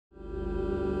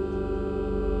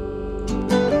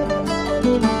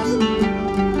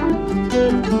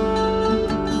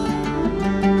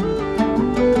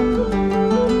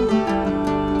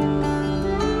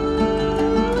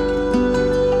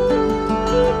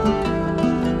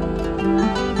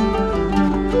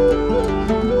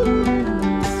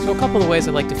couple of the ways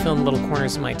I like to fill in little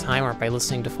corners of my time are by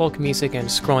listening to folk music and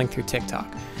scrolling through TikTok.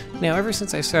 Now, ever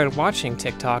since I started watching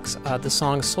TikToks, the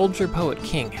song Soldier Poet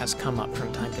King has come up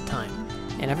from time to time.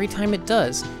 And every time it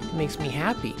does, it makes me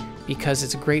happy because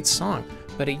it's a great song,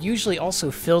 but it usually also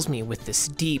fills me with this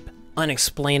deep,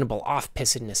 unexplainable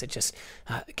off-pissedness. It just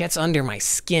gets under my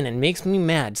skin and makes me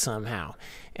mad somehow.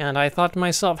 And I thought to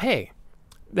myself, hey,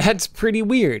 that's pretty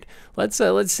weird. Let's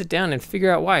sit down and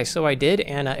figure out why. So I did,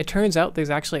 and it turns out there's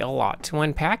actually a lot to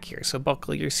unpack here, so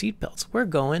buckle your seatbelts. We're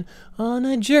going on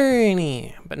a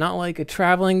journey, but not like a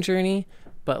traveling journey,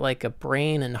 but like a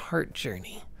brain and heart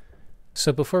journey.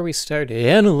 So before we start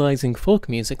analyzing folk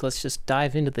music, let's just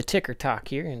dive into the ticker talk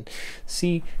here and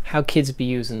see how kids be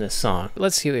using this song.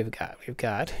 Let's see what we've got. We've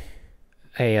got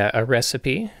a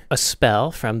recipe, a spell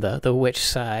from the witch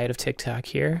side of TikTok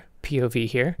here, POV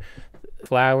here.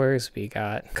 Flowers, we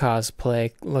got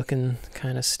cosplay looking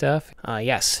kind of stuff.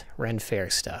 Yes, Ren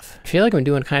Fair stuff. I feel like I'm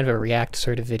doing kind of a react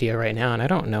sort of video right now, and I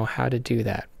don't know how to do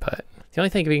that, but the only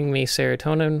thing giving me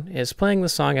serotonin is playing the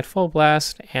song at full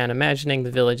blast and imagining the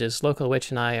village's local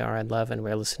witch and I are in love and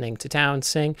we're listening to Town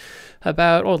sing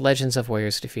about old legends of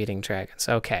warriors defeating dragons.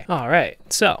 Okay, all right,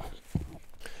 so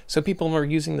people were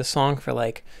using the song for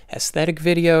like aesthetic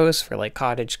videos, for like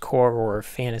cottagecore or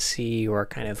fantasy or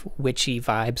kind of witchy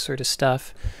vibe sort of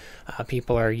stuff.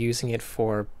 People are using it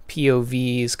for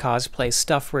POVs, cosplay,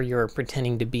 stuff where you're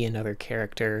pretending to be another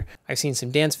character. I've seen some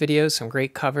dance videos, some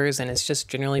great covers, and it's just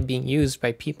generally being used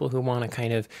by people who want a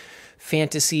kind of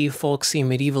fantasy, folksy,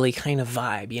 medievally kind of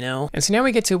vibe, you know? And so now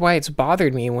we get to why it's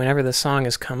bothered me whenever the song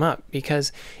has come up,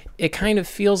 because it kind of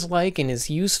feels like and is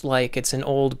used like it's an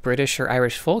old British or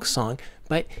Irish folk song,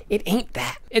 but it ain't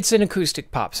that. It's an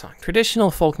acoustic pop song.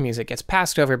 Traditional folk music gets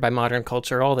passed over by modern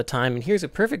culture all the time, and here's a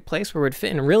perfect place where it would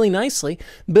fit in really nicely,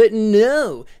 but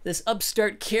no! This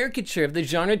upstart caricature of the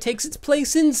genre takes its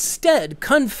place instead.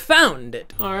 Confound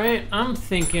it! Alright, I'm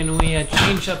thinking we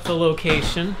change up the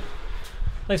location.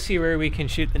 Let's see where we can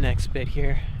shoot the next bit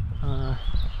here. Oh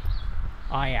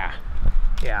yeah.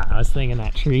 Yeah, I was thinking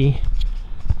that tree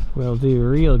will do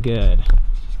real good.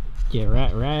 Get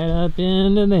right up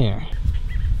into there.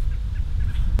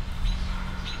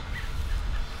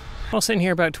 While sitting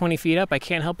here about 20 feet up, I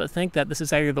can't help but think that this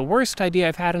is either the worst idea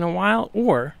I've had in a while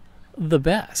or the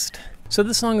best. So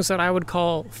this song is what I would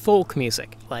call folk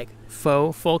music, like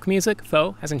faux folk music,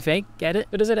 faux as in fake, get it?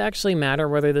 But does it actually matter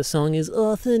whether the song is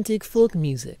authentic folk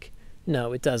music?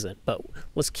 No, it doesn't, but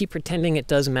let's keep pretending it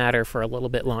does matter for a little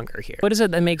bit longer here. What is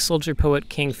it that makes Soldier Poet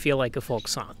King feel like a folk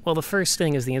song? Well, the first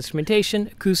thing is the instrumentation,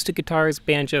 acoustic guitars,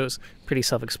 banjos, pretty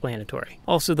self-explanatory.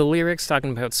 Also the lyrics,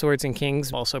 talking about swords and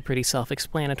kings, also pretty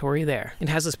self-explanatory there. It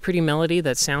has this pretty melody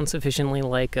that sounds sufficiently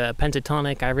like a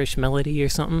pentatonic Irish melody or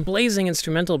something. Blazing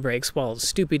instrumental breaks, while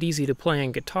stupid easy to play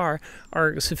on guitar,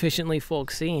 are sufficiently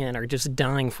folksy and are just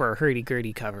dying for a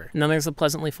hurdy-gurdy cover. And then there's the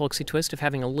pleasantly folksy twist of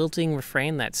having a lilting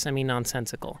refrain that's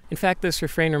semi-nonsensical. In fact, this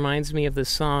refrain reminds me of the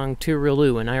song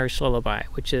Tooraloo, an Irish lullaby,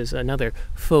 which is another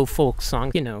faux folk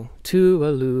song. You know,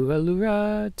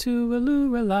 Tooraloo-a-loo-ra,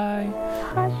 Tooraloo-a-lie.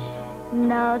 Hush,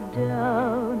 now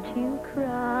don't you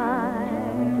cry.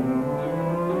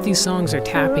 These songs are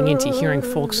tapping into hearing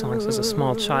folk songs as a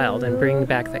small child and bringing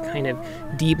back that kind of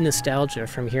deep nostalgia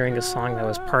from hearing a song that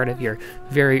was part of your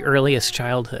very earliest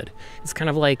childhood. It's kind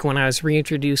of like when I was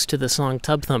reintroduced to the song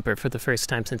Tub Thumper for the first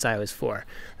time since I was 4.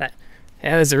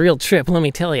 That was a real trip, let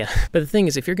me tell you. But the thing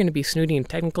is, if you're going to be snooty and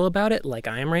technical about it, like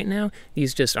I am right now,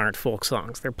 these just aren't folk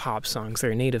songs. They're pop songs.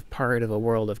 They're a native part of a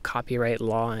world of copyright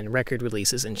law and record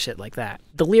releases and shit like that.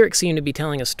 The lyrics seem to be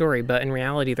telling a story, but in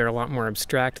reality they're a lot more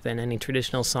abstract than any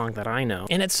traditional song that I know.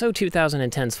 And it's so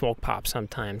 2010s folk pop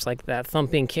sometimes, like that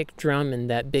thumping kick drum and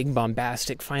that big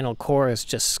bombastic final chorus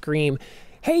just scream,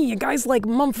 "Hey, you guys like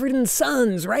Mumford &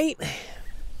 Sons, right?"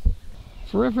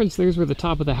 For reference, there's where the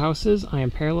top of the house is. I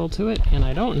am parallel to it, and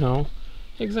I don't know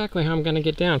exactly how I'm gonna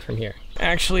get down from here.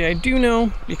 Actually, I do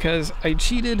know, because I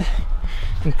cheated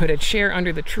and put a chair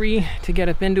under the tree to get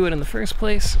up into it in the first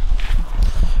place.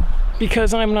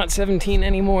 Because I'm not 17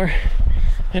 anymore,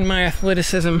 and my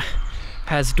athleticism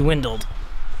has dwindled.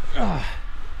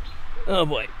 Oh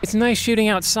boy. It's nice shooting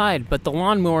outside, but the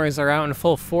lawnmowers are out in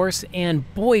full force, and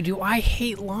boy, do I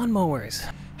hate lawnmowers.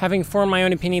 Having formed my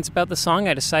own opinions about the song,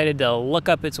 I decided to look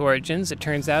up its origins. It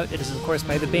turns out it is, of course,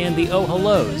 by the band The Oh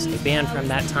Hellos, a band from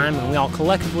that time when we all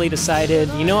collectively decided,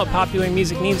 you know what popular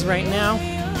music needs right now?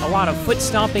 A lot of foot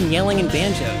stomping, yelling, and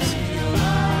banjos.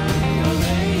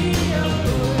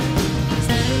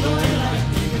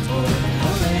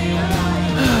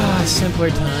 Simpler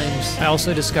times. I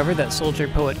also discovered that Soldier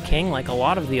Poet King, like a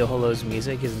lot of the Oh Hellos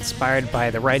music, is inspired by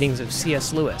the writings of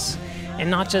C.S. Lewis. And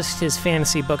not just his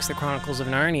fantasy books, The Chronicles of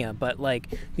Narnia, but like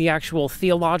the actual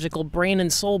theological brain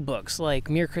and soul books like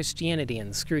Mere Christianity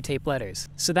and Screwtape Letters.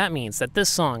 So that means that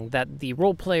this song that the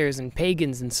role players and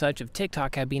pagans and such of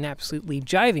TikTok have been absolutely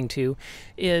jiving to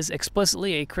is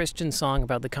explicitly a Christian song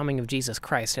about the coming of Jesus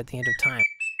Christ at the end of time.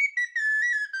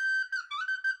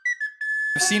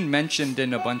 I've seen mentioned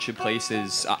in a bunch of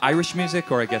places Irish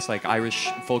music, or I guess like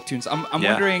Irish folk tunes. I'm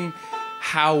wondering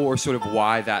how or sort of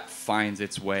why that finds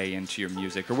its way into your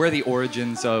music, or where the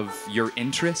origins of your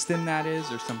interest in that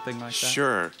is, or something like that.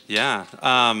 Sure, yeah.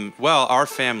 Well, our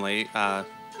family,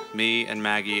 me and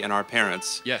Maggie and our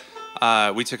parents,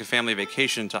 we took a family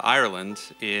vacation to Ireland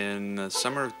in the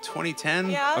summer of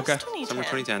 2010. Yeah, it was 2010. Summer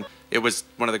 2010. It was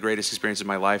one of the greatest experiences of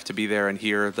my life to be there and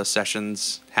hear the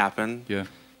sessions happen. Yeah.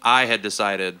 I had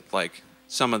decided, like,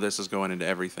 some of this is going into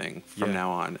everything from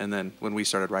now on. And then when we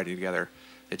started writing together,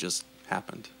 it just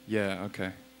happened. Yeah,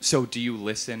 okay. So do you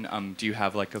listen, do you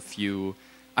have like a few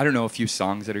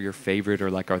songs that are your favorite, or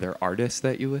like are there artists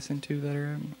that you listen to that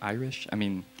are Irish? I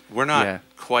mean, we're not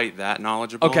quite that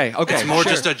knowledable. Okay. It's more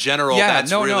just a general,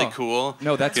 that's really cool.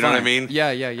 No, that's You know fine. what I mean?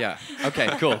 Yeah. Okay,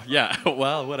 cool. Yeah,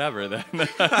 well, whatever then.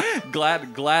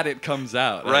 glad it comes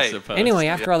out, I Right. suppose. Anyway,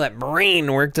 after all that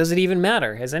brain work, does it even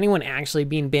matter? Has anyone actually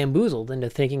been bamboozled into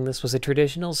thinking this was a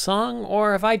traditional song,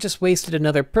 or have I just wasted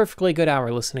another perfectly good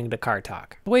hour listening to car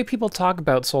talk? The way people talk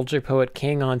about Soldier Poet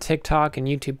King on TikTok and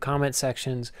YouTube comment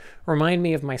sections remind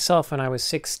me of myself when I was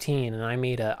 16 and I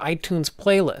made an iTunes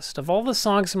playlist of all the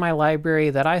songs in my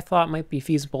library that I thought might be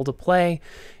feasible to play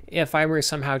if I were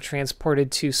somehow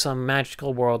transported to some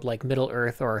magical world like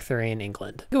Middle-earth or Arthurian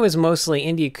England. It was mostly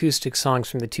indie acoustic songs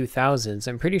from the 2000s.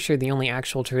 I'm pretty sure the only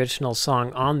actual traditional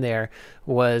song on there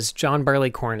was John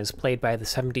Barleycorn, as played by the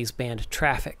 70s band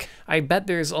Traffic. I bet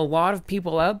there's a lot of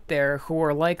people out there who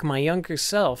are like my younger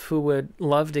self who would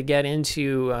love to get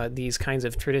into these kinds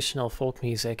of traditional folk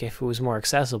music if it was more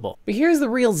accessible. But here's the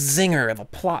real zinger of a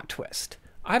plot twist.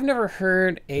 I've never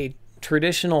heard a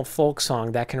traditional folk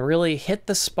song that can really hit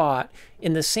the spot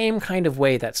in the same kind of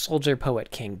way that Soldier Poet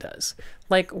King does.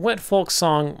 Like, what folk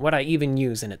song would I even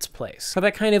use in its place? For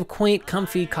that kind of quaint,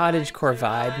 comfy cottagecore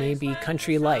vibe, maybe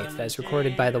Country Life, as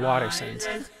recorded by the Watersons.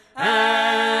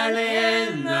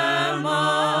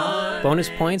 Bonus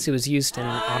points, it was used in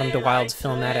Autumn de Wilde's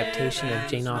film adaptation of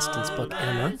Jane Austen's book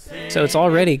Emma, so it's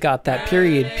already got that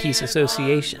period piece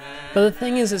association. But the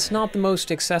thing is, it's not the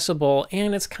most accessible,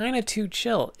 and it's kind of too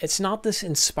chill. It's not this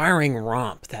inspiring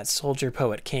romp that Soldier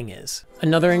Poet King is.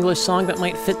 Another English song that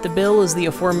might fit the bill is the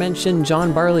aforementioned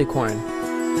John Barleycorn.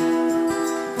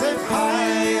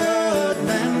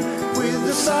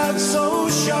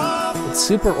 It's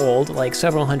super old, like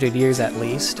several hundred years at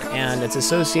least, and its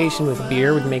association with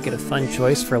beer would make it a fun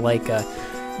choice for like a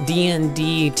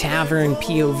D&D tavern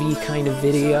POV kind of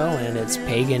video, and its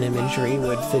pagan imagery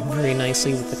would fit very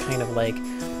nicely with the kind of like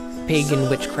pagan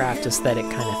witchcraft aesthetic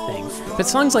kind of thing. But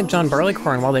songs like John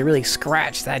Barleycorn, while they really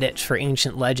scratch that itch for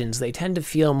ancient legends, they tend to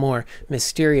feel more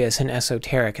mysterious and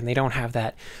esoteric, and they don't have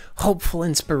that hopeful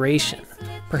inspiration.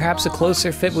 Perhaps a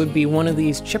closer fit would be one of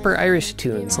these chipper Irish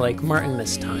tunes like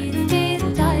Martinmas Time.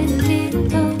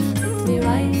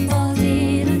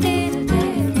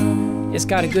 It's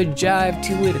got a good jive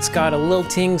to it, it's got a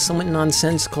lilting, somewhat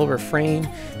nonsensical refrain,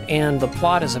 and the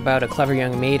plot is about a clever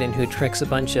young maiden who tricks a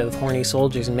bunch of horny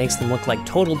soldiers and makes them look like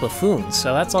total buffoons,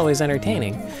 so that's always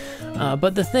entertaining.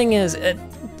 But the thing is,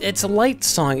 it's a light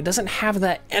song. It doesn't have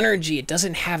that energy, it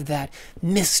doesn't have that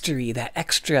mystery, that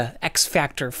extra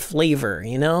X-Factor flavor,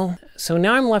 you know? So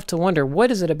now I'm left to wonder,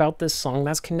 what is it about this song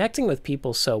that's connecting with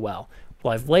people so well?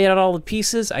 Well, I've laid out all the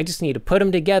pieces, I just need to put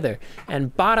them together.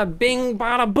 And bada bing,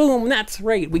 bada boom, that's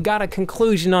right, we got a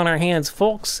conclusion on our hands,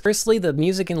 folks. Firstly, the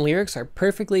music and lyrics are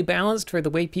perfectly balanced for the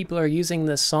way people are using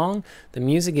this song. The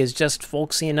music is just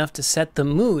folksy enough to set the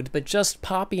mood, but just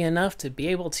poppy enough to be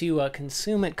able to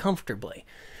consume it comfortably.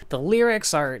 The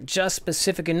lyrics are just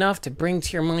specific enough to bring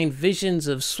to your mind visions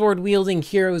of sword-wielding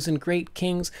heroes and great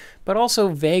kings, but also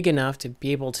vague enough to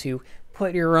be able to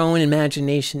put your own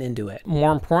imagination into it.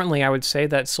 More importantly, I would say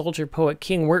that Soldier Poet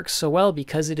King works so well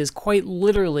because it is quite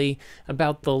literally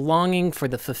about the longing for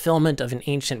the fulfillment of an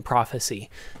ancient prophecy.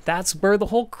 That's where the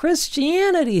whole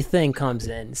Christianity thing comes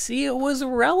in. See, it was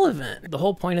relevant. The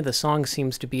whole point of the song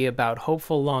seems to be about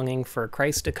hopeful longing for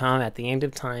Christ to come at the end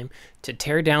of time to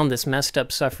tear down this messed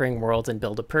up, suffering world and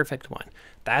build a perfect one.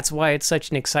 That's why it's such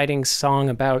an exciting song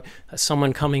about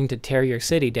someone coming to tear your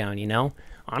city down, you know?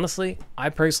 Honestly, I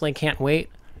personally can't wait.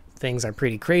 Things are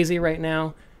pretty crazy right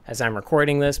now. As I'm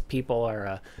recording this, people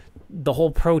are the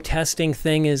whole protesting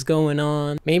thing is going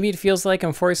on. Maybe it feels like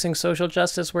I'm forcing social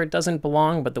justice where it doesn't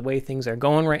belong, but the way things are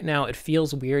going right now, it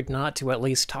feels weird not to at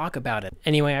least talk about it.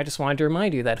 Anyway, I just wanted to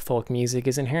remind you that folk music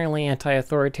is inherently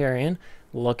anti-authoritarian,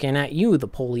 looking at you, the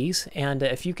police, and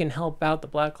if you can help out the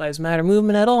Black Lives Matter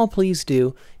movement at all, please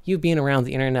do. You've been around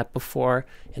the internet before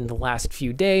in the last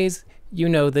few days. You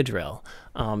know the drill.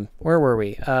 Where were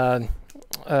we?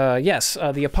 Yes,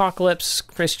 the Apocalypse,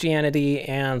 Christianity,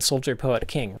 and Soldier Poet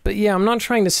King. But yeah, I'm not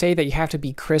trying to say that you have to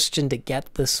be Christian to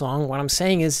get this song. What I'm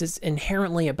saying is it's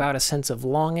inherently about a sense of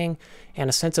longing and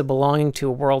a sense of belonging to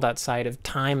a world outside of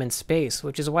time and space,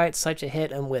 which is why it's such a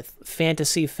hit. And with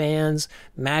fantasy fans,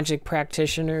 magic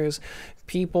practitioners,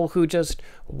 people who just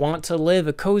want to live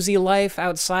a cozy life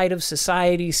outside of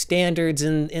society standards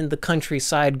in the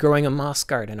countryside growing a moss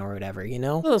garden or whatever, you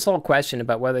know? This whole question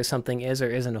about whether something is or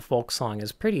isn't a folk song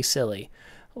is pretty silly.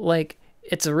 Like,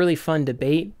 it's a really fun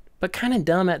debate, but kind of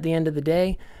dumb at the end of the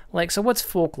day. Like, so what's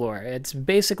folklore? It's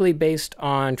basically based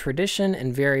on tradition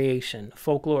and variation.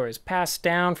 Folklore is passed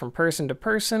down from person to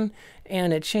person,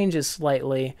 and it changes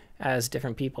slightly as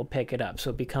different people pick it up.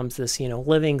 So it becomes this, you know,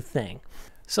 living thing.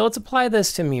 So let's apply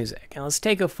this to music, and let's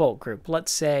take a folk group.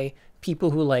 Let's say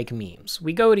people who like memes.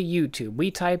 We go to YouTube, we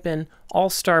type in All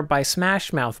Star by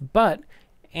Smash Mouth,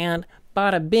 and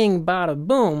bada bing, bada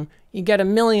boom, you get a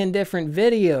million different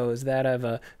videos that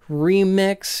have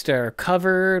remixed or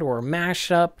covered or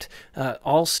mashed up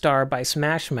All Star by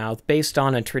Smash Mouth based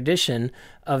on a tradition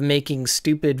of making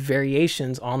stupid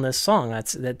variations on this song.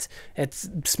 It's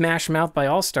Smash Mouth by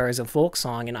All Star is a folk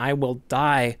song, and I will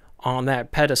die on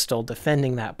that pedestal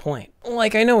defending that point.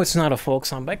 Like, I know it's not a folk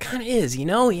song, but it kind of is, you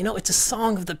know? It's a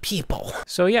song of the people.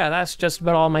 So yeah, that's just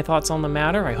about all my thoughts on the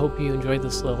matter. I hope you enjoyed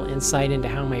this little insight into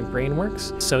how my brain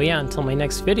works. So yeah, until my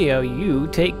next video, you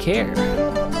take care.